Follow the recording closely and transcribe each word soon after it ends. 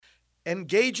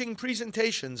engaging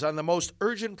presentations on the most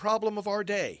urgent problem of our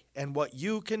day and what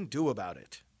you can do about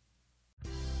it.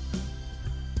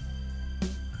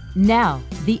 Now,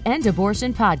 the End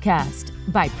Abortion Podcast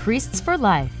by Priests for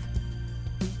Life.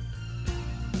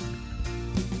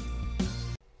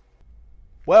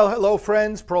 Well, hello,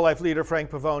 friends. Pro-life leader Frank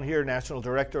Pavone here, National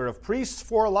Director of Priests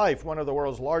for Life, one of the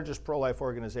world's largest pro-life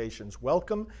organizations.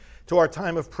 Welcome to our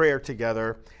time of prayer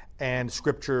together and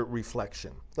scripture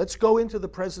reflection. Let's go into the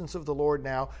presence of the Lord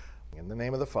now. In the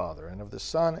name of the Father, and of the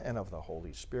Son, and of the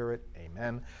Holy Spirit.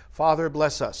 Amen. Father,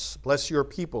 bless us. Bless your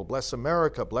people. Bless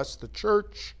America. Bless the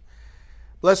church.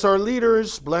 Bless our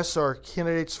leaders. Bless our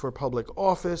candidates for public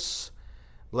office.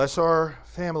 Bless our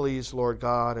families, Lord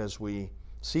God, as we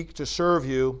seek to serve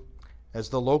you as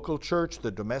the local church, the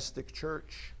domestic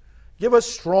church. Give us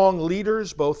strong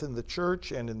leaders, both in the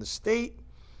church and in the state,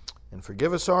 and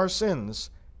forgive us our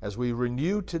sins as we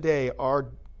renew today our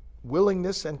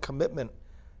willingness and commitment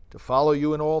to follow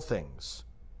you in all things,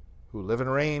 who live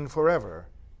and reign forever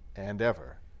and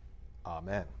ever.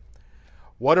 Amen.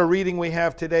 What a reading we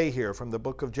have today here from the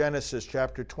book of Genesis,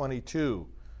 chapter 22,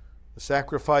 the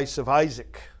sacrifice of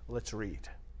Isaac. Let's read.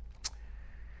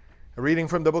 A reading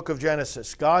from the book of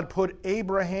Genesis. God put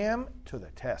Abraham to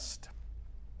the test.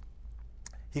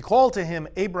 He called to him,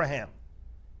 Abraham.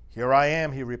 Here I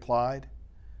am, he replied.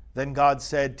 Then God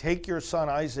said, take your son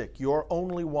Isaac, your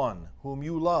only one, whom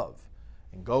you love,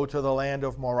 and go to the land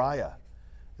of Moriah.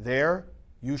 There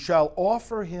you shall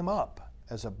offer him up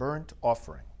as a burnt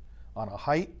offering on a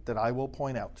height that I will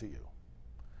point out to you.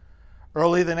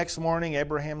 Early the next morning,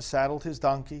 Abraham saddled his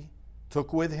donkey,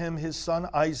 took with him his son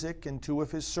Isaac and two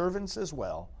of his servants as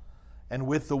well, and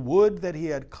with the wood that he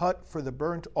had cut for the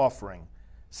burnt offering,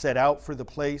 set out for the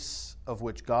place of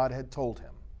which God had told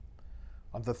him.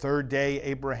 On the third day,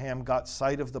 Abraham got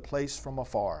sight of the place from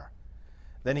afar.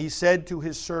 Then he said to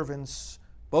his servants,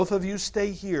 both of you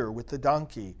stay here with the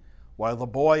donkey, while the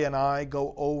boy and I go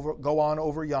on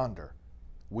over yonder.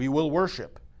 We will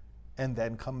worship, and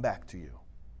then come back to you.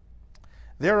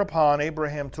 Thereupon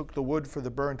Abraham took the wood for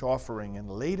the burnt offering and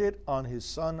laid it on his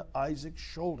son Isaac's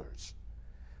shoulders,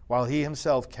 while he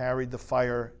himself carried the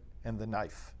fire and the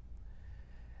knife.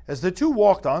 As the two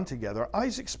walked on together,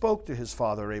 Isaac spoke to his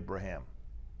father Abraham.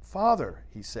 Father,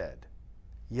 he said.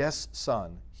 Yes,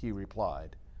 son, he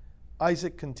replied.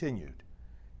 Isaac continued,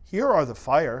 here are the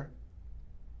fire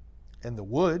and the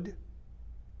wood,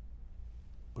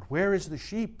 but where is the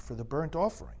sheep for the burnt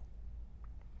offering?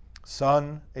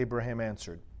 Son, Abraham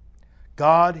answered,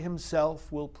 God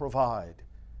himself will provide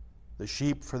the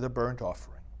sheep for the burnt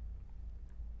offering.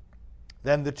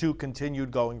 Then the two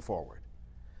continued going forward.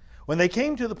 When they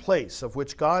came to the place of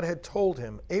which God had told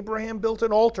him, Abraham built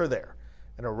an altar there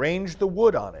and arranged the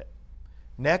wood on it.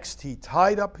 Next, he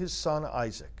tied up his son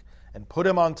Isaac and put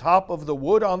him on top of the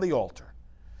wood on the altar.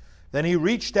 Then he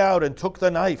reached out and took the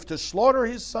knife to slaughter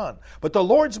his son. But the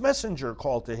Lord's messenger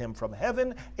called to him from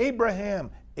heaven,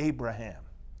 Abraham, Abraham.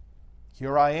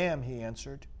 Here I am, he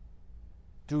answered.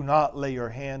 Do not lay your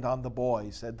hand on the boy,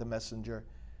 said the messenger.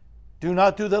 Do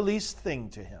not do the least thing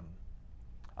to him.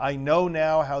 I know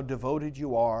now how devoted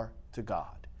you are to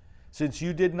God, since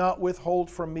you did not withhold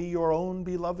from me your own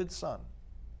beloved son.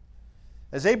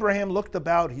 As Abraham looked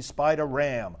about, he spied a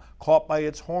ram caught by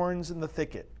its horns in the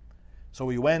thicket. So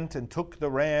he went and took the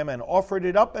ram and offered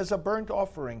it up as a burnt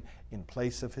offering in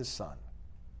place of his son.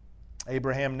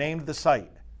 Abraham named the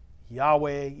site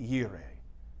Yahweh Yireh.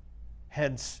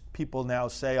 Hence, people now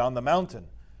say, on the mountain,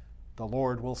 the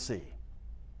Lord will see.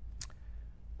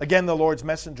 Again, the Lord's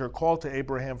messenger called to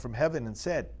Abraham from heaven and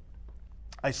said,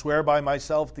 I swear by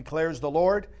myself, declares the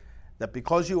Lord, that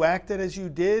because you acted as you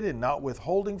did in not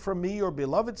withholding from me your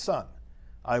beloved son,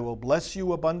 I will bless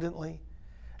you abundantly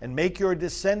and make your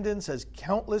descendants as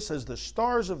countless as the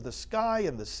stars of the sky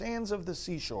and the sands of the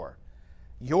seashore.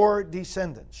 Your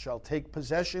descendants shall take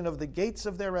possession of the gates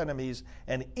of their enemies,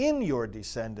 and in your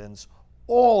descendants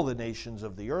all the nations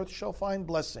of the earth shall find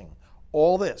blessing.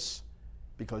 All this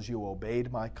because you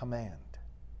obeyed my command.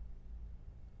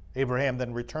 Abraham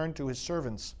then returned to his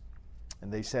servants,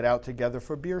 and they set out together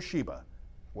for Beersheba,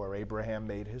 where Abraham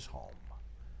made his home.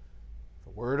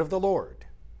 The word of the Lord.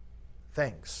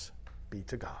 Thanks be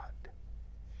to God.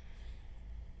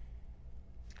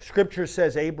 Scripture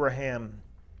says Abraham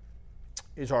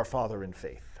is our father in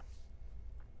faith.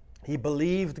 He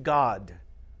believed God,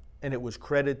 and it was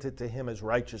credited to him as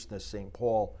righteousness. St.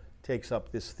 Paul takes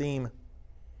up this theme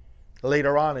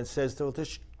later on and says that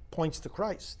this points to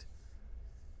Christ.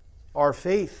 Our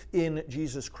faith in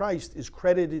Jesus Christ is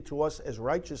credited to us as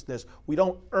righteousness. We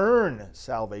don't earn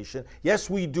salvation. Yes,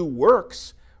 we do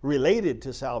works related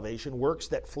to salvation, works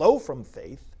that flow from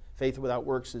faith Faith without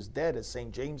works is dead, as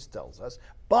St. James tells us.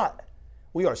 But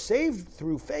we are saved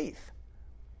through faith.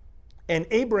 And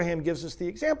Abraham gives us the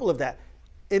example of that.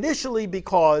 Initially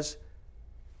because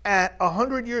at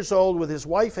 100 years old with his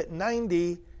wife at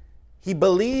 90, he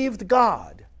believed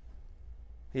God.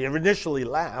 He initially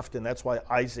laughed, and that's why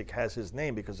Isaac has his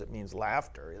name, because it means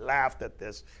laughter. He laughed at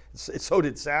this. So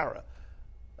did Sarah.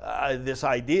 This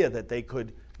idea that they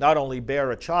could not only bear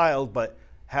a child, but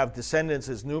have descendants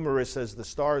as numerous as the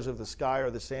stars of the sky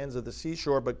or the sands of the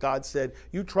seashore. But God said,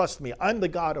 you trust me. I'm the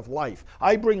God of life.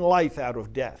 I bring life out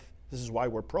of death. This is why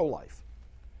we're pro-life.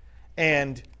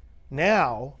 And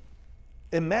now,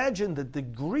 imagine the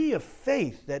degree of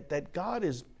faith that God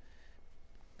is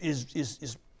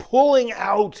pulling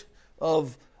out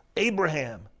of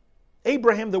Abraham.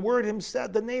 Abraham, the word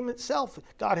himself, the name itself,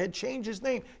 God had changed his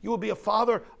name. You will be a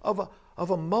father of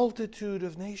a multitude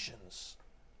of nations.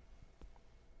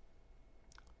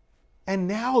 And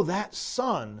now that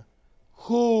son,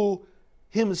 who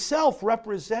himself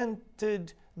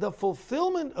represented the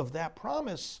fulfillment of that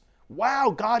promise.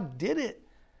 Wow, God did it.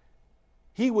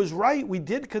 He was right. We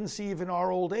did conceive in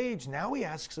our old age. Now he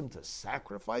asks him to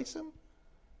sacrifice him?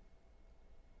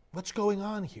 What's going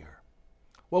on here?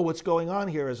 Well, what's going on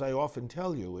here, as I often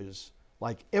tell you, is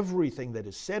like everything that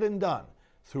is said and done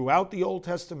throughout the Old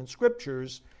Testament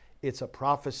scriptures, it's a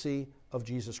prophecy of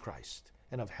Jesus Christ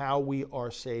and of how we are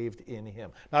saved in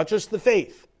him. Not just the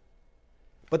faith,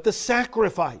 but the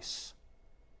sacrifice.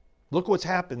 Look what's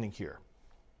happening here.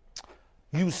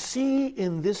 You see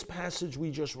in this passage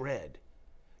we just read,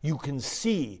 you can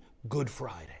see Good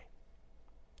Friday.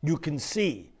 You can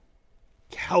see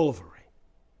Calvary.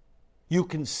 You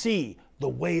can see the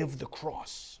way of the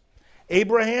cross.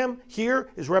 Abraham here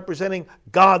is representing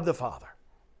God the Father.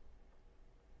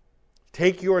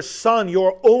 Take your son,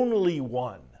 your only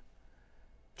one,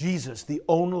 Jesus, the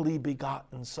only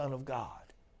begotten Son of God,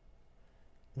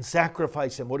 and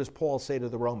sacrifice him. What does Paul say to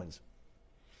the Romans?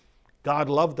 God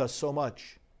loved us so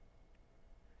much,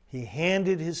 he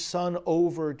handed his son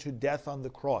over to death on the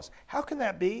cross. How can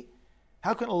that be?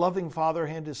 How can a loving father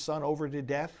hand his son over to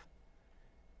death?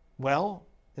 Well,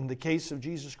 in the case of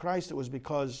Jesus Christ, it was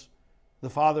because the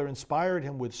Father inspired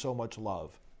him with so much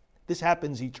love. This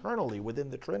happens eternally within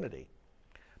the Trinity.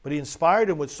 But he inspired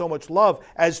him with so much love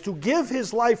as to give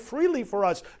his life freely for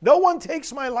us. No one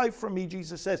takes my life from me,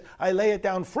 Jesus says. I lay it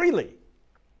down freely.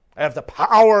 I have the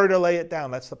power to lay it down.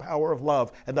 That's the power of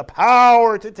love. And the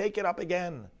power to take it up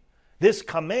again. This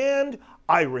command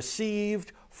I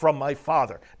received from my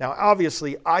Father. Now,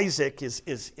 obviously, Isaac is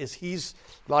he's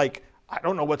like, I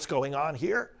don't know what's going on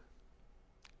here.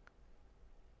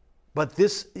 But the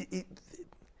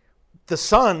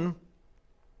son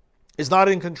is not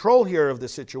in control here of the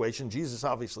situation. Jesus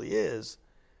obviously is.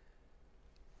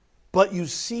 But you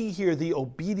see here the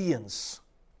obedience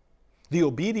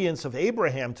of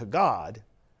Abraham to God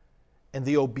and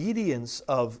the obedience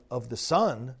of the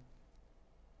son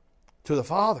to the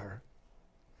Father.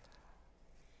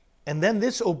 And then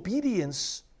this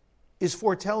obedience is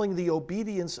foretelling the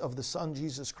obedience of the Son,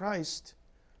 Jesus Christ.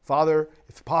 Father,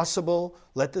 if possible,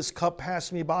 let this cup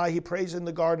pass me by, he prays in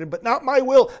the garden, but not my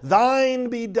will, thine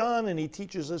be done. And he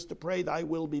teaches us to pray, thy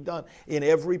will be done, in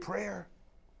every prayer.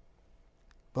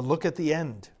 But look at the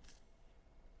end.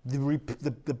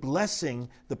 The blessing,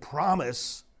 the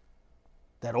promise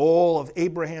that all of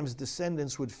Abraham's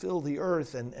descendants would fill the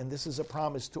earth, and this is a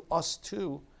promise to us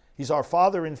too. He's our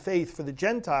father in faith for the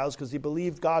Gentiles because he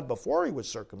believed God before he was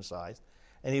circumcised.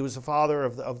 And he was the father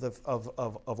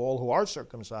of all who are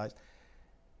circumcised.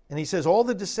 And he says all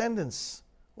the descendants,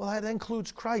 well, that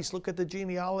includes Christ. Look at the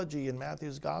genealogy in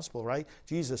Matthew's gospel, right?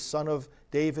 Jesus, son of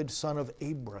David, son of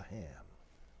Abraham.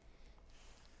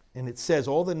 And it says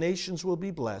all the nations will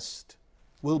be blessed,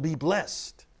 will be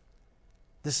blessed.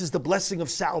 This is the blessing of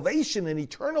salvation and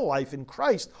eternal life in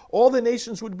Christ. All the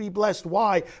nations would be blessed.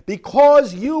 Why?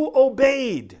 Because you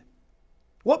obeyed.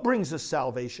 What brings us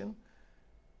salvation?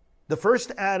 The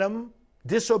first Adam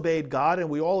disobeyed God and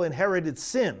we all inherited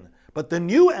sin. But the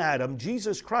new Adam,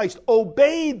 Jesus Christ,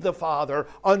 obeyed the Father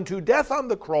unto death on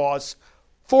the cross,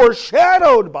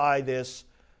 foreshadowed by this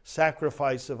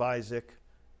sacrifice of Isaac,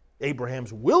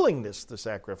 Abraham's willingness to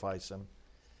sacrifice him.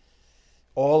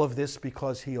 All of this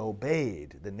because he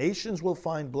obeyed. The nations will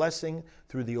find blessing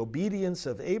through the obedience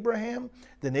of Abraham.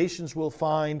 The nations will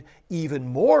find even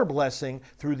more blessing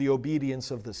through the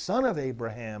obedience of the son of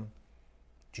Abraham,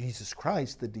 Jesus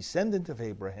Christ, the descendant of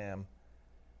Abraham.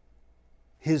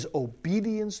 His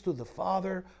obedience to the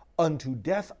Father unto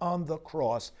death on the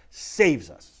cross saves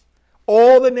us.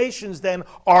 All the nations then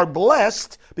are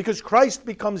blessed because Christ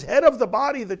becomes head of the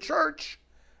body, the church,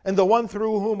 and the one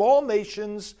through whom all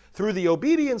nations, through the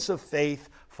obedience of faith,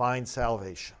 find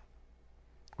salvation.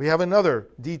 We have another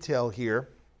detail here.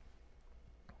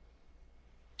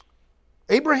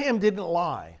 Abraham didn't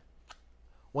lie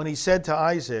when he said to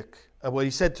Isaac, what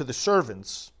he said to the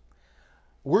servants,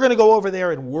 we're going to go over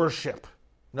there and worship.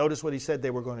 Notice what he said they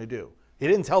were going to do. He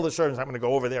didn't tell the servants, I'm going to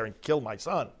go over there and kill my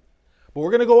son. But we're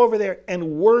going to go over there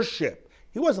and worship.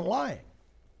 He wasn't lying.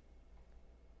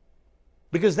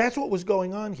 Because that's what was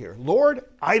going on here. Lord,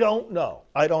 I don't know.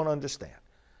 I don't understand.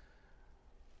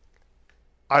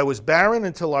 I was barren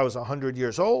until I was 100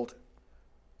 years old.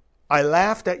 I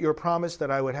laughed at your promise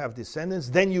that I would have descendants.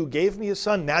 Then you gave me a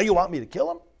son. Now you want me to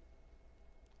kill him?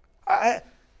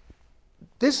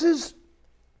 This is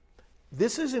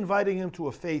inviting him to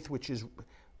a faith which is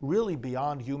really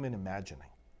beyond human imagining.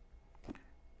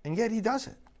 And yet he does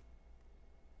it.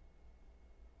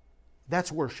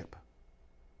 That's worship.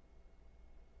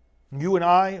 You and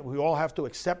I, we all have to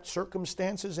accept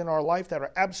circumstances in our life that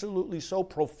are absolutely so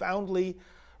profoundly,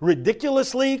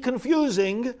 ridiculously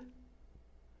confusing.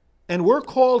 And we're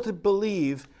called to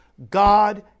believe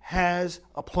God has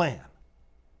a plan.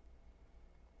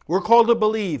 We're called to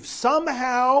believe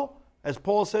somehow, as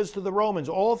Paul says to the Romans,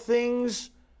 all things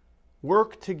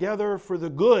work together for the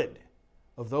good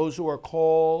of those who are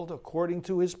called according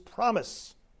to his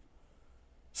promise.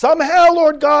 Somehow,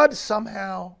 Lord God,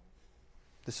 somehow,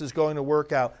 this is going to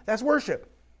work out. That's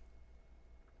worship.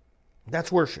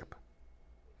 That's worship.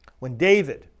 When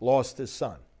David lost his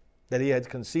son that he had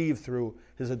conceived through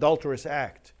his adulterous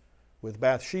act with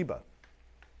Bathsheba,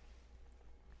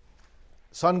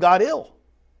 son got ill.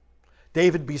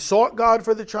 David besought God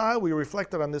for the child. We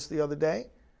reflected on this the other day.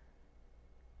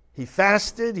 He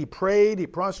fasted, he prayed, he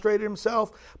prostrated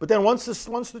himself. But then once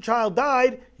the child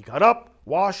died, he got up,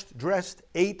 washed, dressed,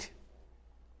 ate.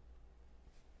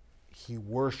 He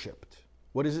worshiped.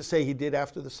 What does it say he did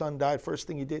after the son died? First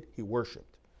thing he did, he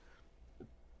worshiped.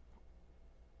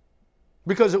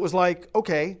 Because it was like,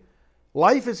 okay,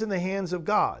 life is in the hands of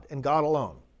God and God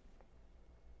alone.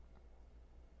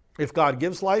 If God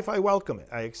gives life, I welcome it.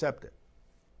 I accept it.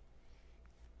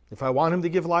 If I want him to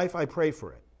give life, I pray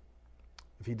for it.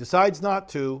 If he decides not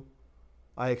to,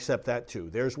 I accept that too.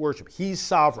 There's worship. He's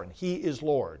sovereign. He is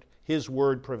Lord. His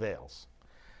word prevails.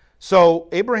 So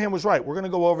Abraham was right. We're going to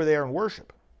go over there and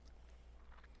worship.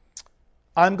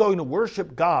 I'm going to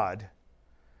worship God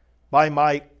by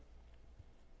my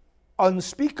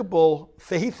unspeakable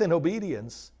faith and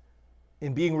obedience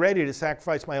in being ready to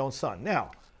sacrifice my own son.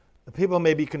 Now, the people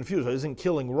may be confused. Isn't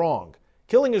killing wrong?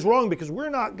 Killing is wrong because we're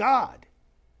not God.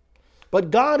 But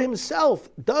God himself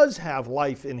does have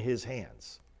life in his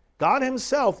hands. God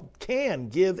himself can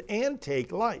give and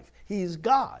take life. He's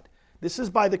God. This is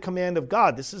by the command of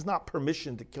God. This is not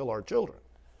permission to kill our children.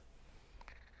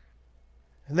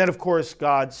 And then, of course,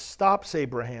 God stops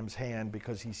Abraham's hand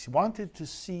because he wanted to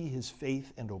see his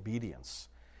faith and obedience.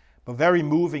 But very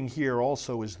moving here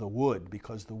also is the wood,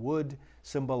 because the wood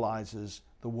symbolizes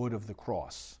the wood of the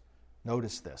cross.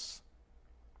 Notice this.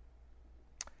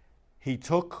 He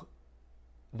took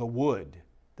the wood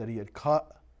that he had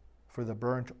cut for the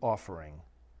burnt offering,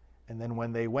 and then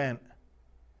when they went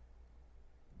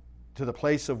to the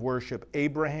place of worship,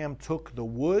 Abraham took the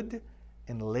wood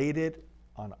and laid it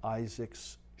on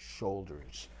Isaac's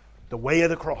shoulders. The way of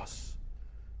the cross.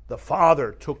 The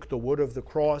father took the wood of the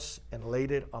cross and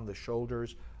laid it on the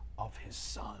shoulders of his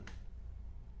son.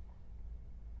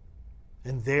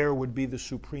 And there would be the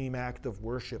supreme act of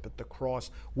worship at the cross.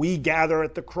 We gather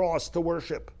at the cross to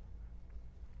worship.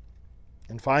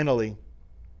 And finally,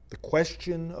 the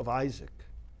question of Isaac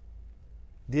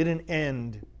didn't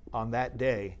end on that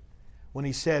day when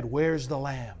he said, "Where's the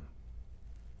lamb?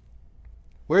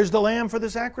 Where's the lamb for the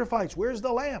sacrifice? Where's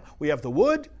the lamb? We have the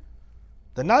wood,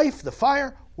 the knife, the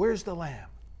fire. Where's the lamb?"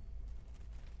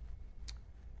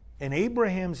 And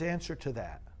Abraham's answer to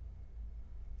that,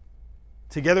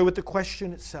 together with the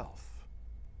question itself,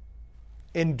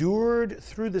 endured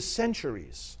through the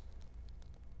centuries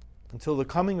until the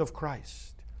coming of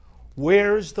Christ.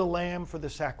 Where's the lamb for the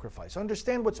sacrifice?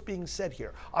 Understand what's being said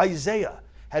here. Isaiah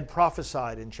had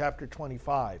prophesied in chapter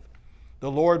 25,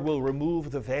 the Lord will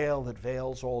remove the veil that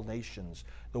veils all nations,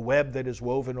 the web that is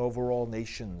woven over all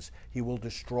nations. He will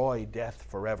destroy death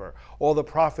forever. All the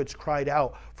prophets cried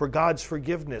out for God's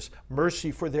forgiveness,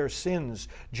 mercy for their sins.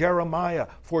 Jeremiah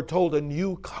foretold a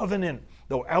new covenant,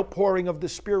 the outpouring of the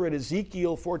Spirit.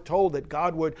 Ezekiel foretold that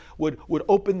God would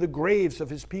open the graves of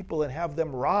his people and have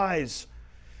them rise.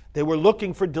 They were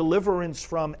looking for deliverance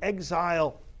from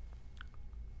exile.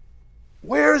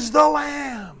 Where's the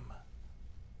lamb?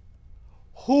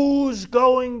 Who's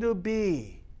going to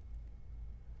be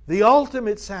the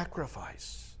ultimate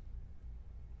sacrifice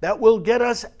that will get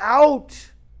us out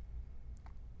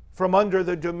from under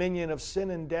the dominion of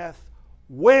sin and death.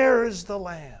 Where is the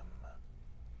Lamb?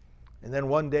 And then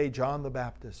one day, John the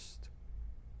Baptist,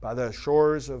 by the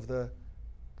shores of the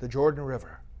Jordan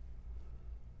River,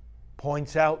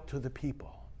 points out to the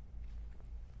people,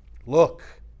 look,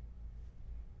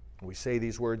 we say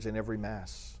these words in every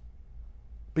Mass,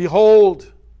 behold,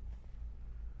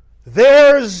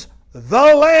 there's the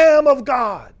Lamb of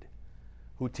God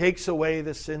who takes away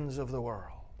the sins of the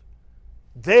world.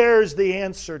 There's the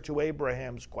answer to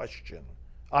Abraham's question,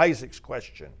 Isaac's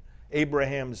question,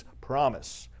 Abraham's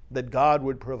promise that God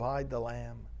would provide the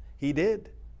lamb. He did.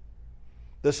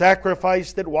 The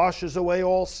sacrifice that washes away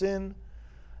all sin,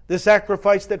 the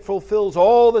sacrifice that fulfills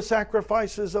all the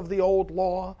sacrifices of the old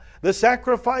law, the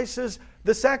sacrifice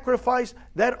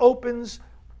that opens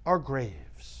our graves.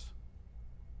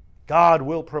 God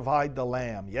will provide the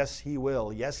lamb. Yes, He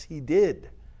will. Yes, He did.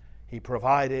 He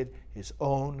provided His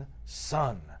own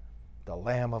Son, the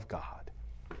Lamb of God.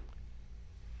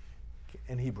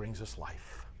 And He brings us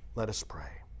life. Let us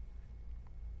pray.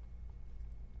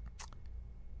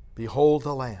 Behold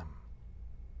the Lamb.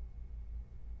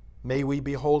 May we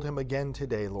behold Him again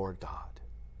today, Lord God.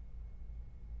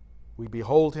 We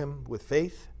behold Him with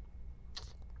faith.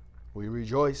 We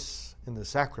rejoice in the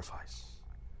sacrifice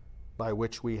by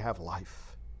which we have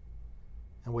life.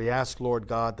 And we ask, Lord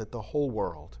God, that the whole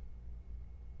world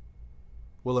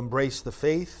will embrace the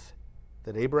faith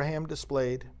that Abraham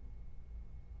displayed,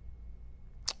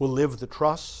 will live the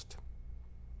trust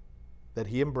that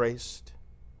he embraced,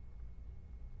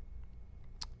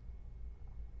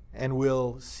 and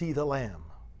will see the Lamb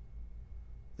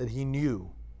that he knew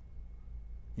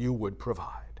you would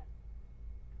provide.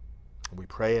 We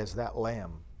pray as that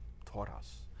Lamb taught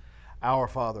us. Our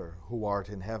Father, who art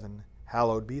in heaven,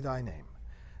 hallowed be thy name.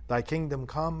 Thy kingdom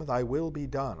come, thy will be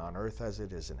done on earth as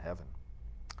it is in heaven.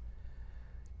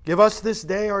 Give us this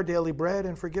day our daily bread,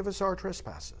 and forgive us our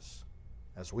trespasses,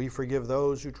 as we forgive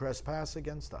those who trespass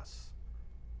against us.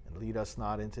 And lead us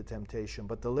not into temptation,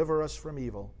 but deliver us from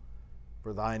evil.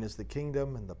 For thine is the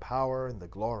kingdom and the power and the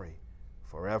glory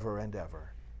forever and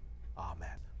ever.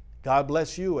 Amen. God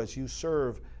bless you as you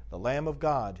serve the Lamb of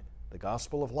God, the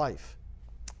gospel of life.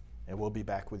 And we'll be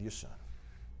back with you soon.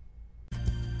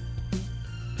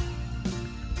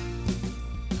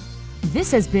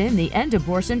 This has been the End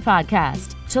Abortion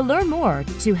Podcast. To learn more,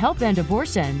 to help end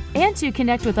abortion, and to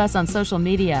connect with us on social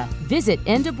media, visit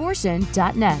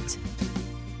endabortion.net.